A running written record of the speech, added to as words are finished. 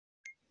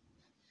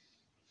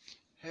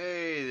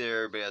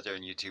everybody out there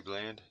in YouTube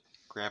land.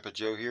 Grandpa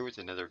Joe here with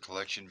another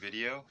collection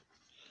video.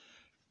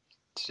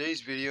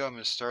 Today's video I'm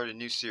going to start a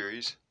new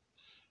series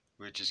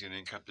which is going to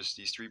encompass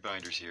these three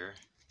binders here.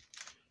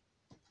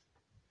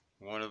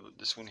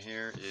 This one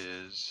here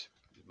is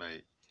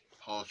my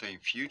Hall of Fame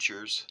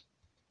futures.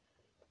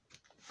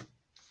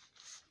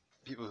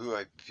 People who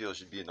I feel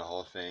should be in the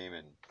Hall of Fame,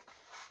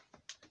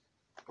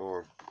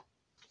 or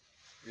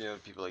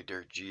people like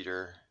Derek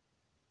Jeter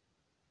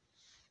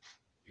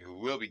who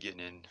will be getting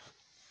in,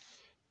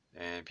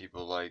 and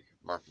people like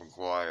Mark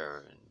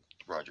McGwire and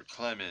Roger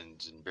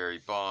Clemens and Barry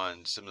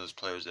Bonds, some of those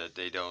players that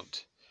they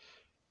don't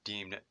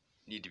deem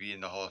need to be in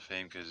the Hall of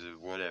Fame because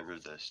of whatever,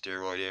 the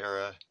steroid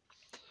era.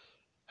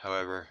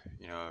 However,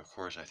 of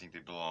course I think they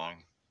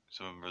belong.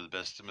 Some of them are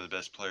some of the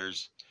best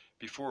players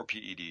before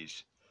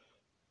PEDs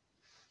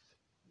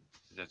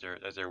that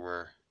there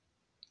were.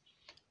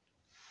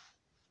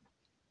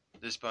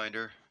 This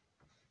binder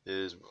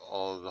is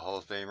all of the Hall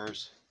of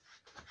Famers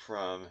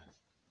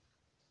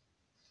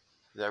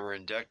that were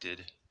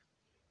inducted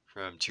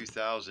from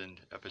 2000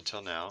 up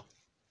until now.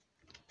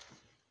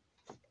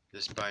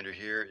 This binder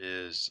here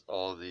is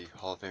all the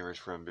Hall of Famers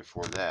from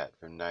before that,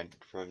 from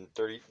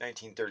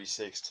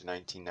 1936 to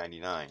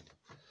 1999.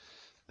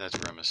 That's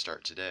where I'm going to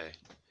start today.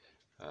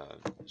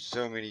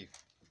 So many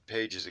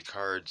pages of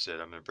cards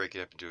that I'm going to break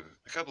it up into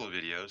a couple of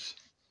videos.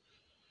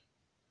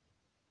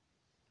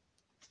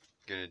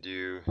 Going to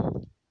do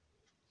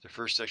the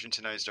first section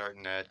tonight,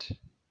 starting at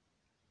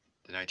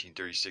the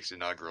 1936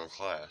 inaugural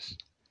class.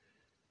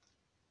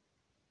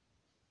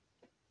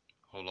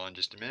 Hold on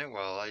just a minute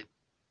while I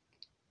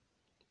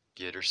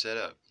get her set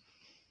up.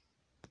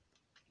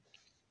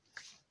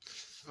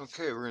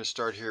 Okay, we're going to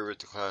start here with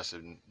the class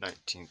of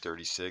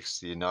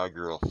 1936, the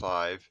inaugural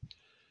 5,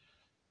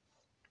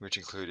 which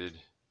included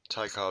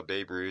Ty Cobb,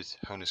 Babe Ruth,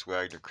 Honus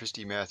Wagner,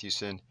 Christy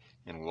Mathewson,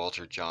 and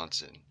Walter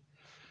Johnson.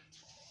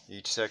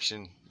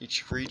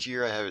 For each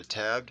year I have it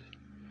tabbed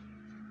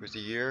with the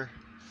year,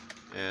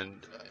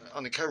 and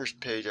on the coverage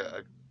page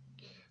I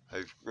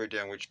wrote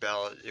down which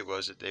ballot it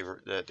was that they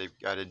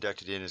got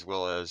inducted in, as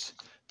well as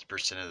the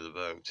percent of the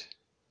vote.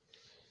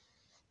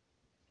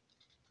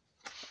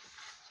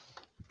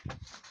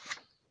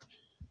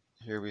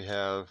 Here we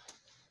have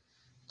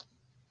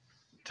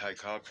Ty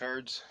Cobb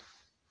cards.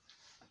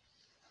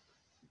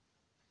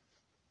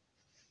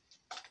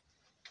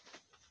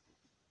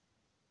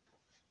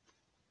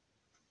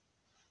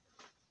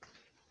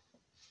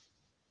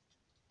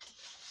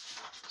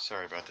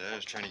 Sorry about that. I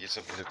was trying to get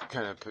something to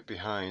kind of put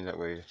behind, that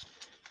way you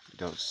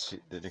don't see,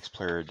 the next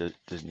player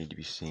doesn't need to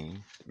be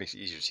seen. It makes it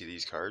easier to see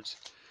these cards.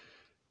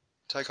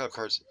 Ty Cobb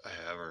cards I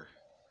have are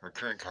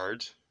current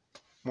cards,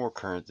 more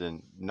current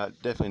than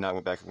definitely not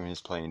went back from his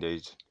playing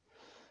days.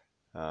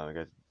 I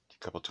got a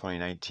couple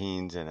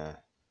 2019s and a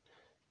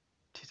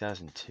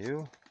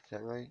 2002. Is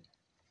that right?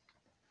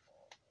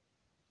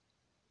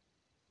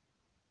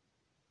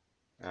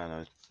 I don't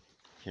know.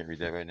 Can't read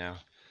that right now.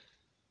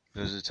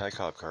 Those are the Ty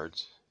Cobb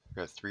cards.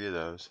 Got 3 of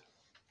those.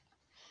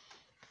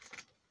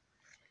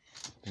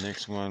 The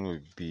next one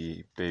would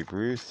be Babe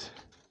Ruth.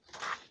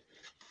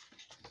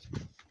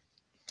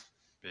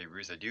 Babe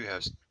Ruth, I do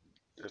have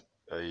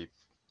a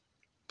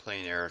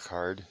plain era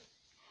card.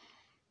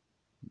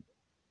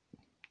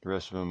 The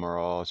rest of them are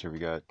all, so we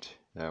got,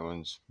 that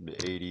one's the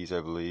 80s,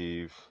 I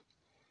believe.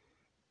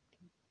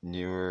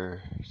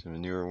 Some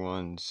newer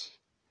ones.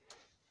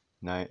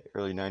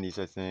 Early 90s,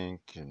 I think,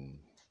 and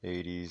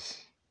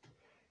 80s.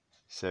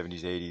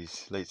 70s,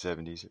 80s, late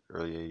 70s,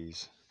 early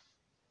 80s.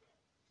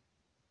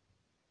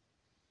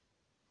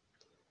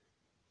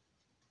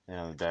 And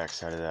on the back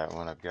side of that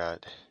one, I've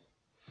got,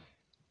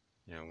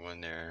 one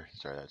there.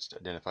 Sorry, that's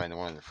identifying the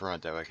one in the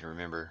front that I can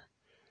remember.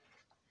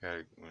 Got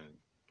a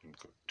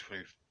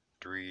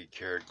 23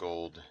 karat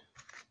gold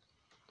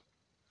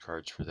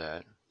cards for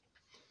that.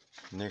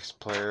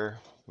 Next player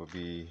will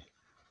be,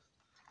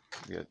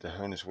 we got the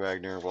Honus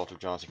Wagner, Walter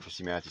Johnson,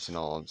 Christy Mathewson,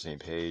 all on the same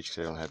page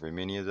because I don't have very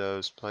many of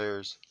those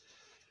players.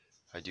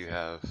 I do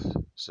have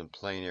some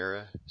plain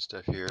era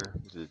stuff here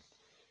with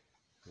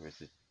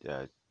the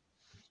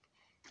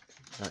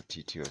not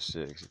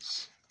T206,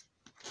 it's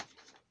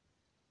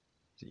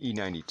the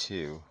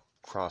E92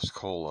 Cross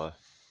Cola.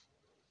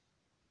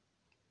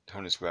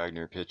 Honus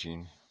Wagner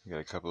pitching. We got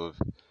a couple of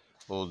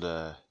old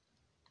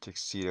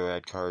tuxedo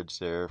ad cards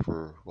there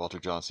for Walter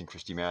Johnson,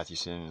 Christy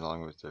Mathewson,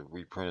 along with the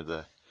reprint of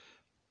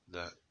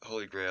the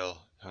Holy Grail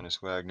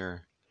Honus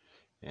Wagner,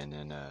 and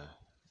then the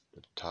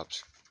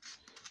Topps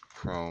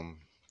Chrome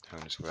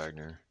Honus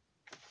Wagner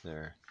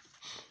there.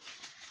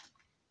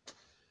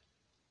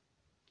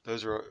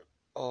 Those are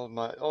all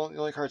the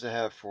only cards I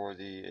have for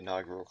the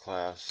inaugural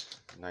class,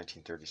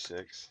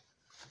 1936.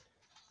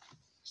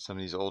 Some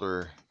of these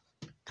older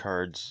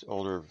cards,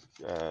 older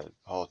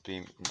Hall of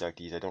Fame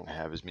inductees, I don't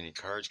have as many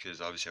cards because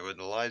obviously I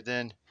wasn't alive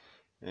then,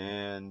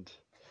 and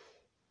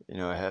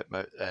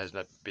that has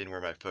not been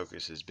where my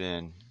focus has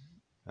been.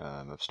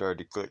 I've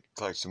started to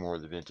collect some more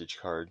of the vintage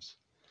cards.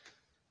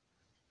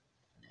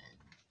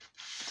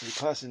 So the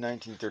class of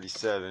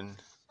 1937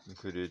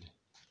 included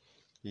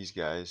these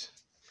guys.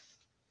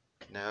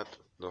 Knapp,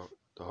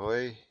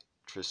 LaHoy,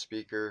 Tris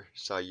Speaker,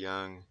 Cy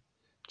Young,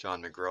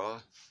 John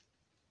McGraw.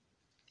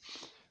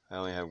 I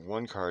only have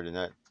one card in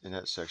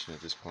that section at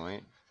this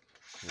point,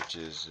 which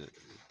is a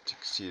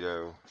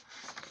Tuxedo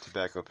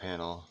Tobacco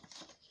Panel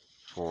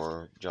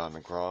for John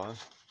McGraw.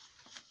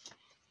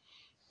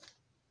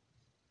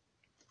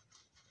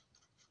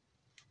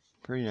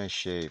 Pretty nice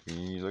shape.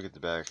 And you look at the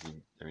back,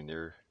 I mean,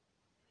 they're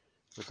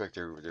look like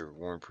they're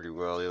worn pretty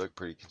well. They look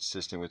pretty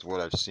consistent with what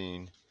I've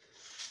seen.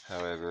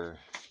 However,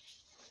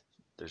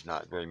 there's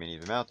not very many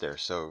of them out there.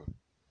 So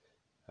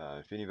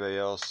if anybody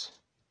else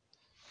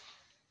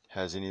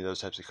has any of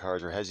those types of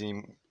cards or has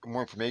any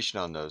more information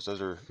on those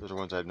are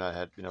ones I've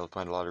not been able to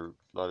find a lot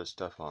of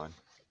stuff on.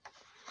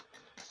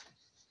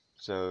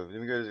 So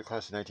then we go to the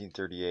class of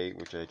 1938,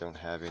 which I don't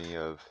have any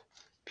of.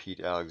 Pete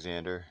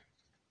Alexander.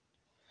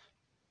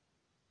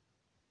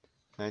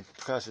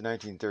 Class of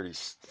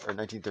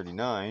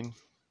 1939,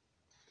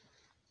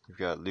 we've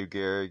got Lou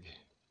Gehrig,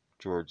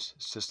 George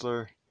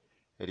Sisler,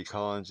 Eddie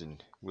Collins,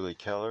 and Willie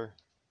Keeler.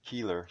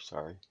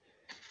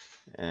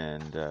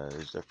 And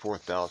there's their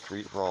fourth ballot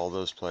for all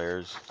those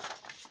players.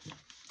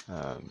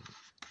 Only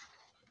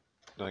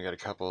got a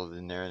couple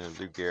in there, and the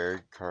Lou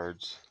Gehrig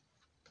cards.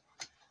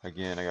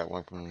 Again, I got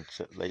one from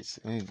let's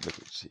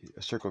see,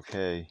 a Circle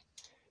K,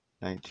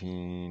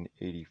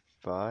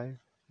 1985.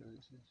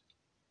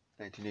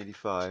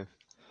 1985.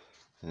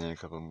 And then a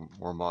couple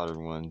more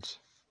modern ones,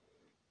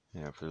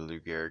 for the Lou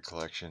Gehrig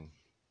collection.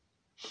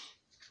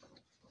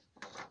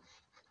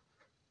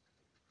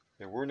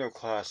 There were no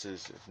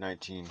classes of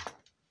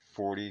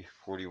 1940,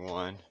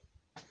 41,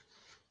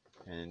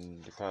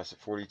 and the class of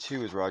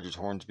 42 is Rogers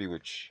Hornsby,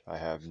 which I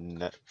have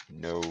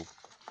no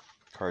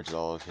cards at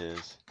all of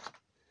his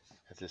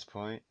at this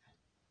point.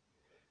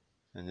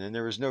 And then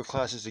there was no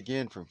classes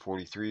again from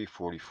 43,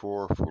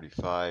 44,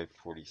 45,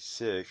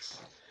 46.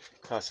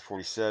 Class of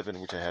 47,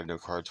 which I have no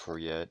cards for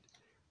yet,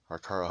 are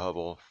Carl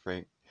Hubble,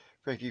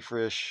 Frankie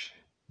Frisch,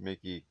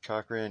 Mickey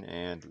Cochran,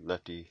 and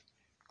Lefty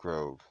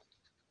Grove.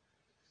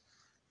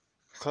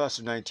 The class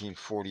of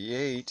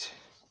 1948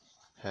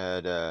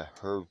 had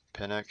Herb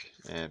Pennock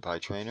and Pie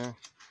Traynor.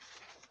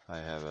 I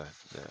have the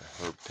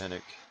Herb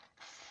Pennock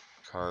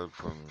card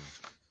from,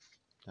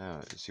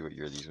 let's see what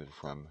year these were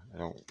from. I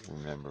don't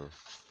remember.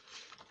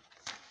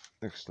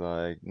 Looks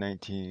like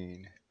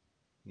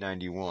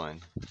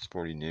 1991,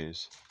 Sporting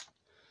News.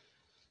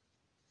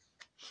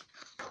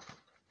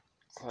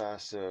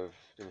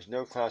 There was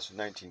no class of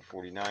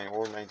 1949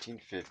 or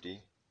 1950,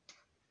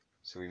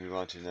 so we move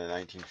on to the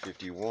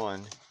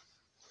 1951.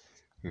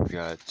 We've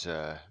got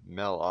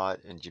Mel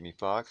Ott and Jimmy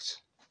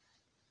Fox.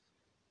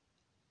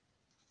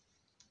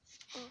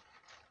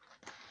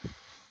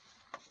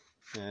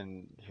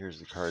 And here's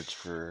the cards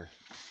that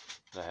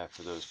I have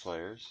for those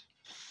players,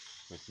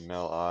 with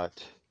Mel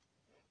Ott,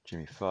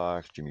 Jimmy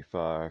Fox,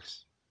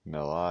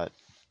 Mel Ott.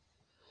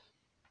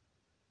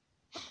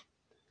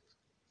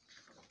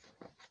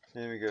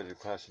 Then we go to the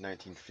class of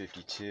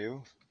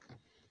 1952,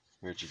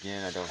 which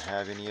again I don't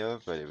have any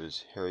of, but it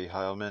was Harry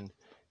Heilman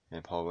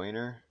and Paul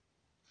Wainer.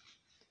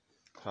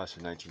 Class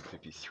of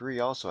 1953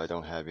 also I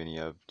don't have any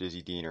of,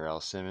 Dizzy Dean or Al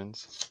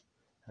Simmons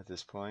at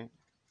this point.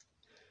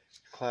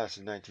 Class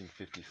of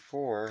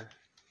 1954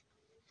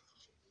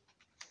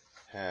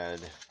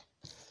 had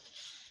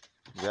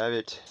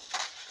Rabbit,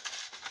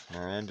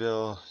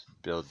 Naranville,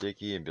 Bill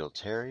Dickey, and Bill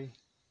Terry.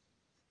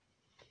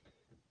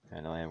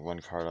 And I only have one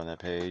card on that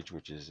page,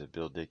 which is a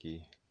Bill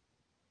Dickey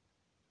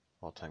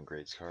all-time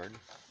greats card.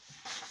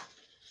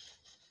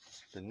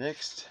 The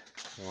next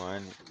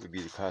one would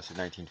be the class of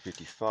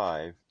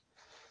 1955,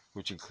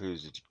 which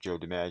includes Joe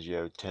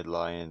DiMaggio, Ted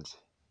Lyons,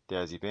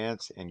 Dazzy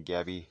Vance, and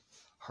Gabby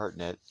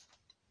Hartnett.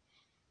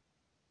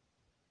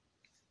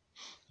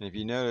 And if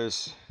you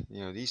notice,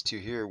 these two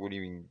here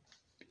wouldn't even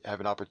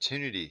have an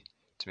opportunity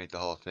to make the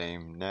Hall of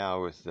Fame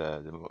now with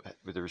the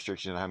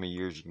restriction on how many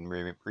years you can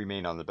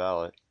remain on the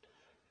ballot.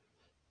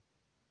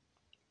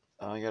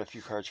 I only got a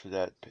few cards for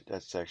that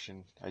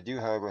section. I do,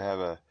 however, have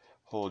a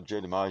whole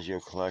Joe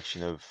DiMaggio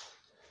collection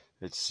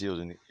it's sealed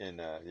in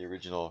the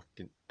original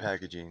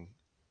packaging.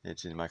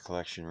 It's in my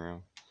collection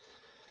room.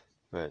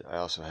 But I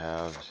also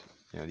have,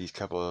 these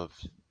couple of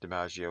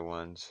DiMaggio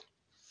ones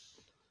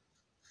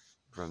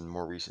from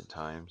more recent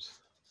times.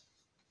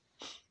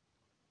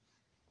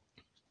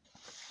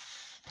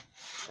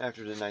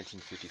 After the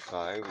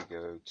 1955, we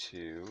go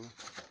to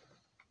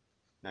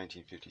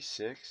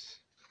 1956.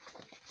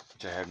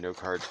 Which I have no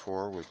cards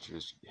for, which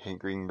was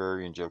Hank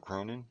Greenberg and Joe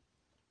Cronin.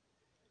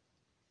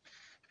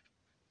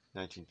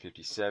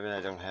 1957,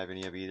 I don't have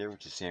any of either,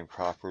 which is Sam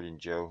Crawford and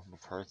Joe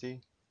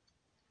McCarthy.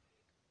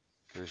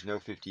 There's no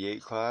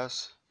 58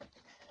 class.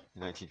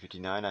 In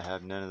 1959, I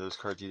have none of those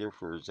cards either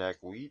for Zach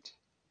Wheat.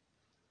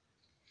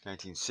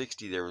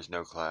 1960, there was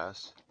no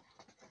class.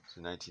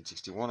 So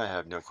 1961, I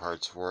have no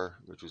cards for,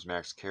 which was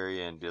Max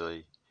Carey and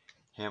Billy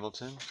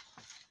Hamilton.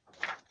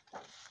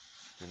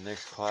 The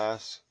next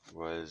class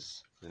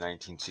was the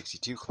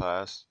 1962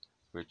 class,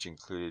 which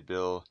included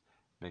Bill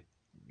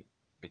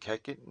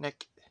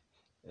McKechnick,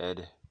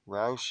 Ed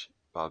Roush,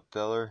 Bob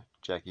Feller,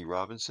 Jackie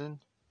Robinson.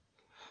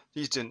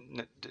 These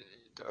didn't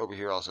over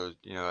here also,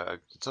 you know,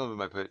 some of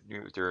them I put, you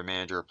know, if they're a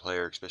manager or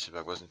player, especially if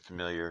I wasn't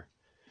familiar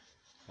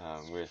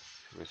with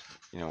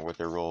you know what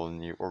their role in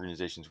the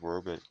organizations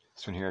were. But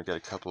this one here, I've got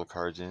a couple of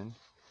cards in.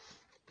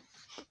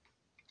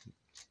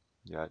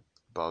 You got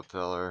Bob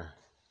Feller,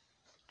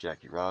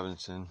 Jackie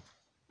Robinson.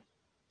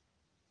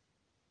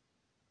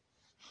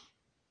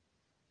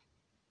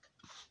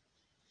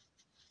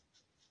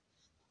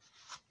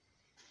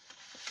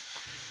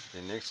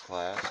 The next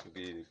class would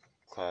be the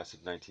class of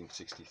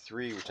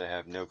 1963, which I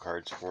have no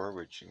cards for,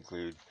 which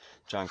include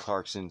John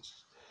Clarkson,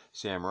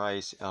 Sam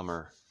Rice,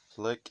 Elmer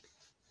Flick,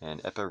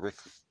 and Epa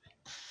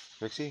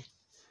Rixey.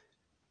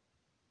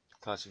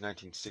 Class of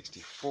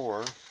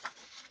 1964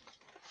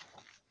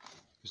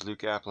 was Luke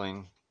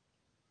Appling,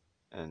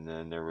 and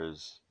then there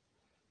was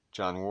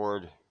John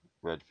Ward,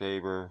 Red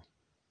Faber,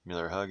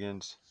 Miller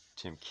Huggins,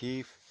 Tim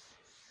Keefe,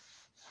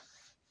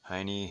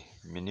 Heine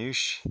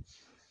Minouche,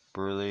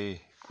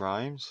 Burley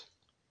Grimes.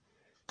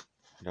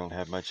 I don't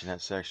have much in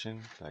that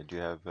section, but I do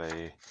have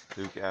a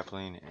Luke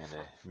Appling and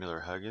a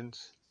Miller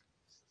Huggins.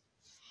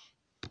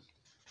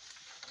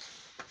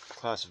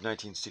 Class of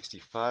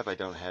 1965 I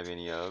don't have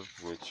any of,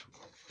 which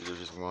there's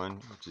just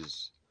one, which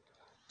is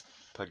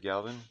Pud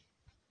Galvin.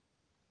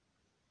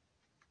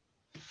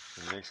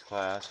 The next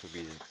class would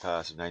be the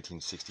class of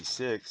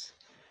 1966,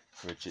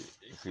 which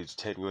includes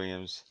Ted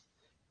Williams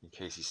and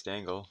Casey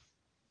Stengel.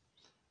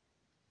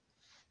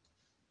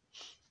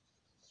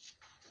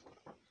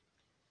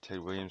 Ted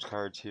Williams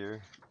cards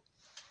here.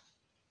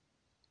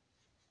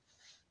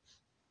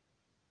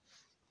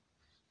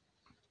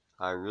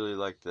 I really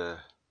like the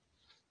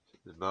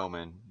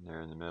Bowman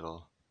there in the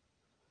middle.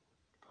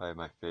 Probably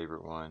my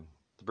favorite one.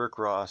 The Burke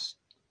Ross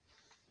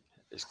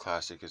is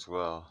classic as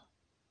well.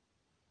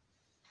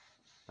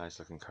 Nice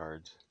looking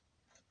cards.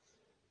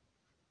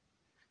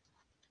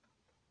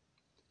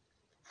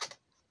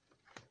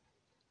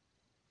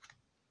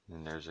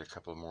 And there's a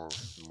couple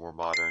more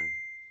modern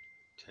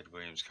Ted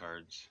Williams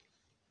cards.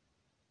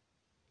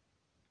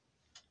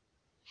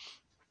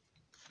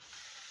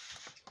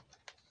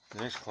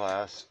 The next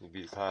class will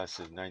be the class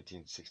of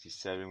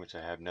 1967, which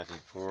I have nothing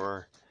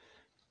for.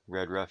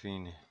 Red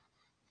Ruffing,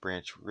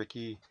 Branch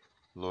Rickey,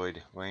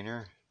 Lloyd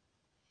Weiner.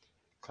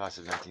 Class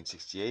of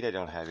 1968 I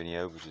don't have any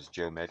of, which is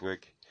Joe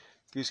Medwick,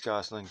 Goose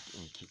Gosling,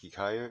 and Kiki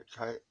Kyler.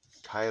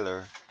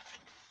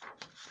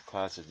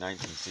 Class of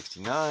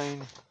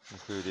 1969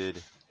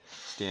 included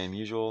Stan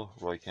Musial,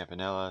 Roy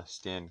Campanella,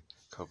 Stan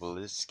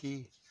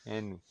Kowalski,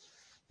 and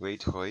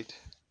Wade Hoyt.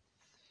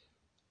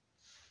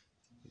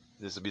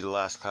 This will be the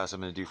last class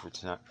I'm going to do for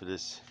tonight for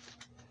this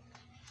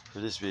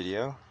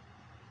video.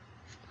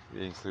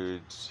 It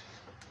includes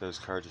those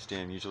cards of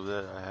Stan Musial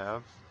that I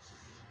have.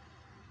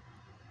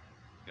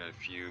 Got a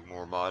few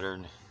more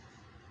modern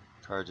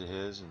cards of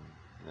his,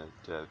 and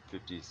that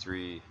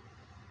 53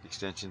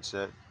 extension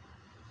set,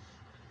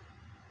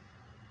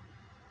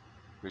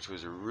 which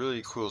was a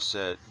really cool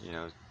set. You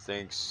know,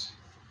 thanks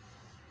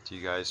to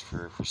you guys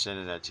for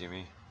sending that to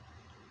me.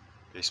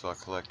 Baseball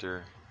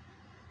Collector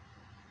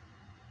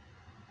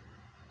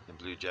and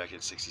Blue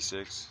Jacket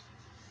 66.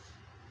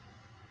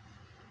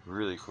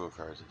 Really cool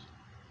cards.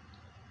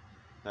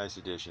 Nice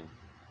addition.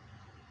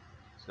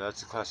 So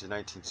that's the class of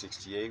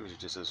 1968, which is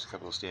just a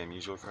couple of Stan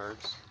Musial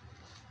cards.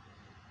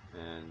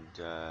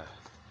 And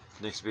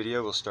next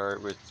video we'll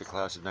start with the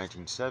class of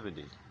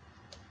 1970.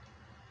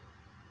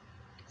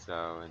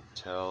 So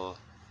until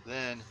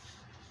then,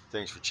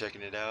 thanks for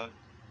checking it out,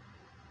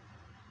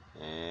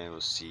 and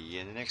we'll see you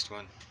in the next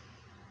one.